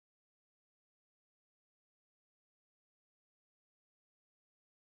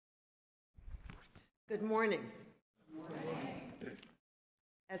Good morning. Good morning.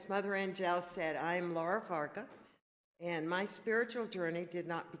 As Mother Angel said, I am Laura Varga, and my spiritual journey did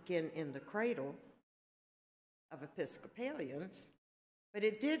not begin in the cradle of Episcopalians, but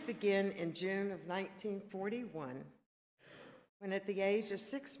it did begin in June of 1941, when at the age of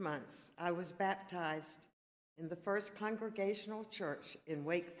 6 months, I was baptized in the First Congregational Church in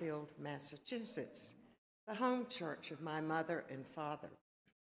Wakefield, Massachusetts, the home church of my mother and father.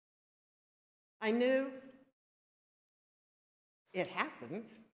 I knew it happened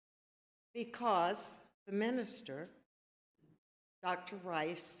because the minister, Dr.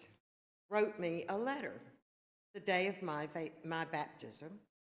 Rice, wrote me a letter the day of my baptism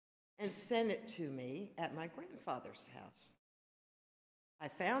and sent it to me at my grandfather's house. I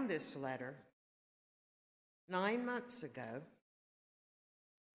found this letter 9 months ago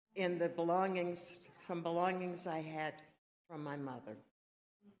in the some belongings I had from my mother.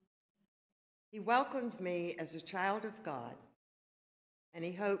 He welcomed me as a child of God, and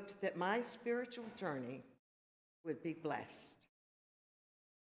he hoped that my spiritual journey would be blessed.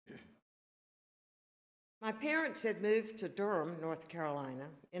 My parents had moved to Durham, North Carolina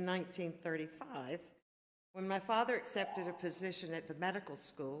in 1935 when my father accepted a position at the medical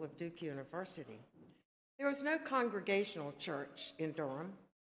school of Duke University. There was no congregational church in Durham.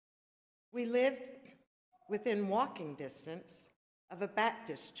 We lived within walking distance of a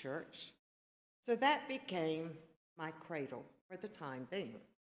Baptist church, so that became my cradle for the time being.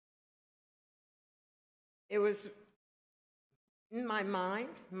 It was in my mind,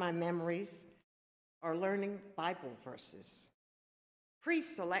 my memories are learning Bible verses,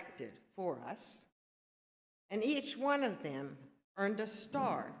 pre-selected for us, and each one of them earned a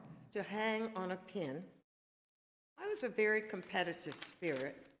star to hang on a pin. I was a very competitive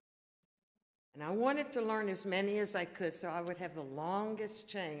spirit, and I wanted to learn as many as I could so I would have the longest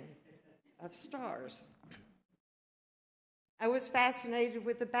chain of stars. I was fascinated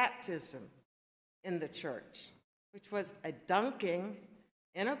with the baptism in the church, which was a dunking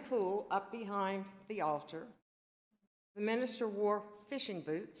in a pool up behind the altar. The minister wore fishing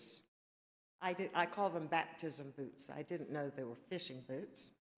boots. I call them baptism boots. I didn't know they were fishing boots.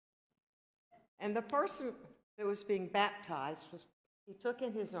 And the person that was being baptized, he took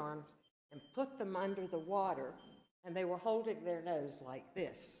in his arms and put them under the water, and they were holding their nose like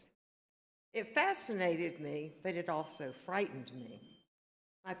this. It fascinated me, but it also frightened me.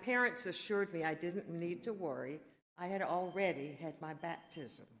 My parents assured me I didn't need to worry. I had already had my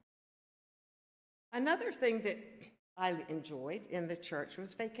baptism. Another thing that I enjoyed in the church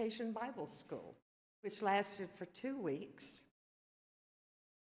was Vacation Bible School, which lasted for 2 weeks.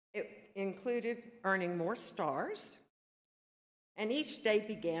 It included earning more stars, and each day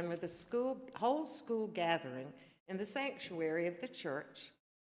began with a whole school gathering in the sanctuary of the church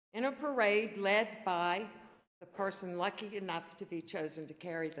in a parade led by the person lucky enough to be chosen to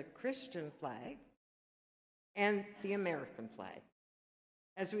carry the Christian flag and the American flag,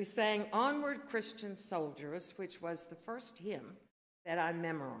 as we sang "Onward Christian Soldiers," which was the first hymn that I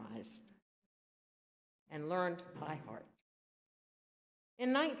memorized and learned by heart.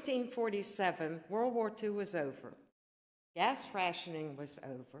 In 1947, World War II was over, gas rationing was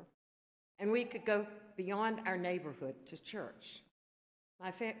over, and we could go beyond our neighborhood to church. My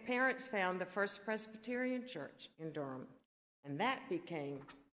parents found the First Presbyterian Church in Durham, and that became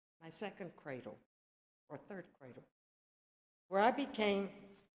my second cradle, or third cradle, where I became,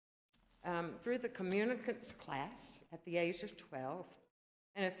 through the communicants class at the age of 12,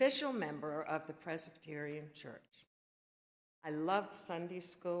 an official member of the Presbyterian Church. I loved Sunday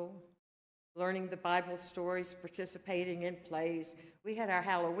school, learning the Bible stories, participating in plays. We had our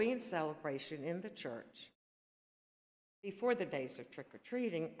Halloween celebration in the church before the days of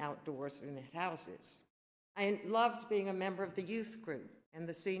trick-or-treating outdoors and at houses. I loved being a member of the youth group and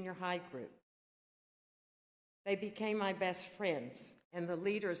the senior high group. They became my best friends, and the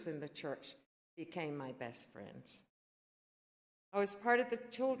leaders in the church became my best friends. I was part of the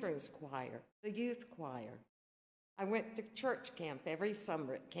children's choir, the youth choir. I went to church camp every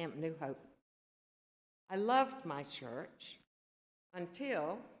summer at Camp New Hope. I loved my church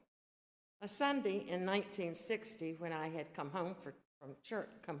until a Sunday in 1960, when I had come home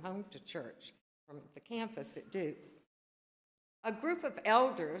to church from the campus at Duke. A group of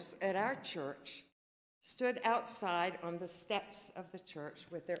elders at our church stood outside on the steps of the church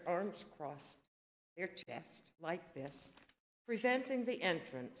with their arms crossed their chest like this, preventing the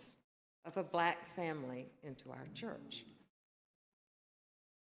entrance of a black family into our church.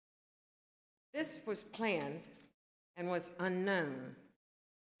 This was planned and was unknown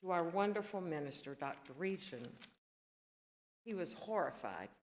to our wonderful minister, Dr. Regan. He was horrified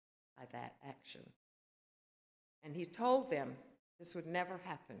by that action. and he told them this would never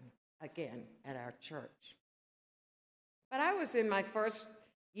happen again at our church. But I was in my first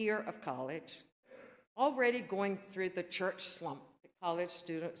year of college, already going through the church slump that college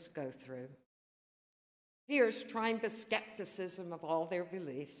students go through. Peers trying the skepticism of all their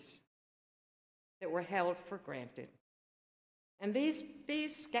beliefs that were held for granted. And these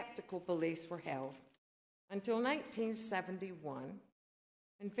skeptical beliefs were held until 1971,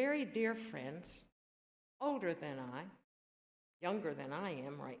 and very dear friends, older than I, younger than I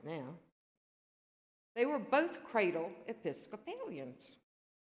am right now, they were both cradle Episcopalians.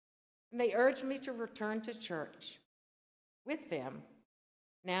 And they urged me to return to church with them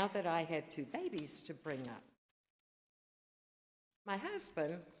now that I had 2 babies to bring up. My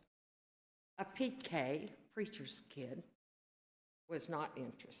husband, a PK, preacher's kid, was not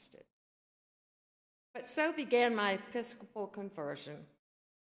interested. But so began my Episcopal conversion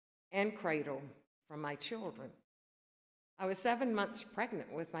and cradle from my children. I was 7 months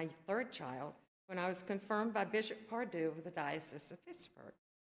pregnant with my 3rd child when I was confirmed by Bishop Pardue of the Diocese of Pittsburgh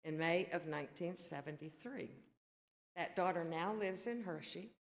in May of 1973. That daughter now lives in Hershey.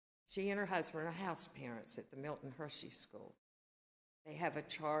 She and her husband are house parents at the Milton Hershey School. They have a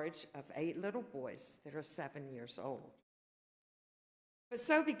charge of 8 little boys that are 7 years old. But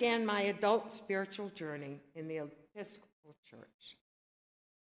so began my adult spiritual journey in the Episcopal Church.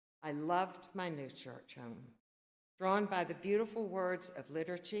 I loved my new church home, drawn by the beautiful words of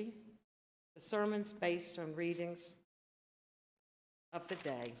liturgy, the sermons based on readings of the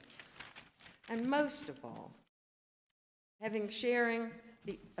day, and most of all, sharing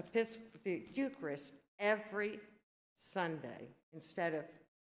the Eucharist every Sunday instead of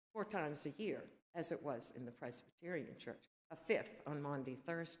 4 times a year, as it was in the Presbyterian Church, a 5th on Maundy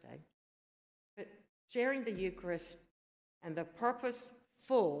Thursday. But sharing the Eucharist and the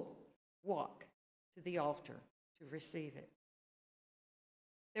purposeful walk to the altar to receive it.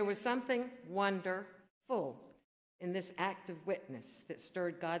 There was something wonderful in this act of witness that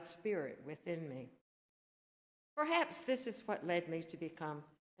stirred God's Spirit within me. Perhaps this is what led me to become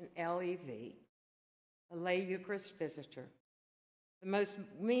an LEV, a lay Eucharist visitor, the most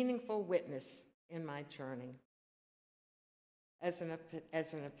meaningful witness in my journey as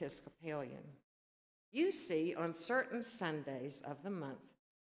an Episcopalian. You see, on certain Sundays of the month,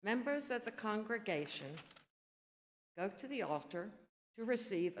 members of the congregation go to the altar to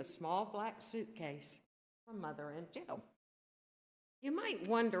receive a small black suitcase from Mother and Jill. You might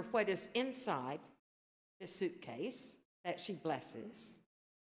wonder what is inside the suitcase that she blesses,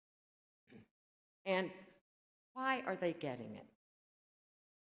 and why are they getting it?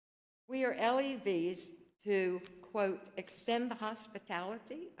 We are LEVs to, quote, extend the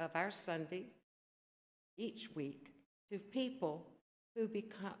hospitality of our Sunday each week to people who,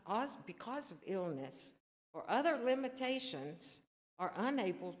 because of illness or other limitations, are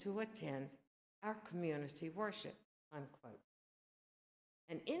unable to attend our community worship, unquote.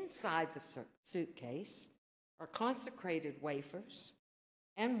 And inside the suitcase are consecrated wafers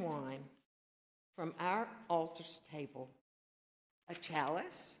and wine from our altar's table, a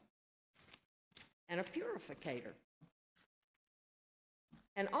chalice, and a purificator,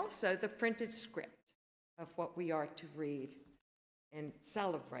 and also the printed script of what we are to read and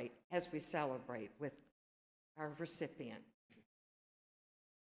celebrate as we celebrate with our recipient.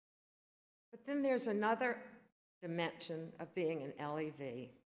 But then there's another dimension of being an LEV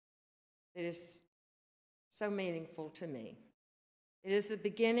that is so meaningful to me. It is the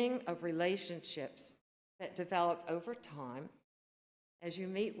beginning of relationships that develop over time as you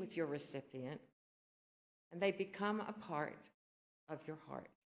meet with your recipient, and they become a part of your heart.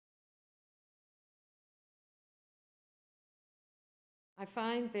 I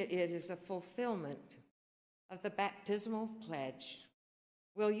find that it is a fulfillment of the baptismal pledge.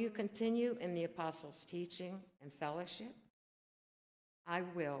 Will you continue in the apostles' teaching and fellowship? I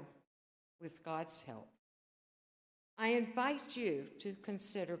will, with God's help. I invite you to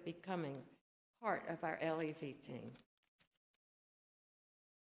consider becoming part of our LEV team.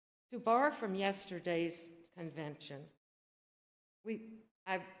 To borrow from yesterday's convention,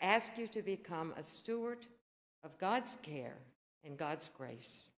 I've asked you to become a steward of God's care and God's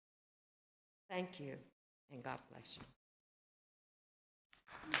grace. Thank you, and God bless you.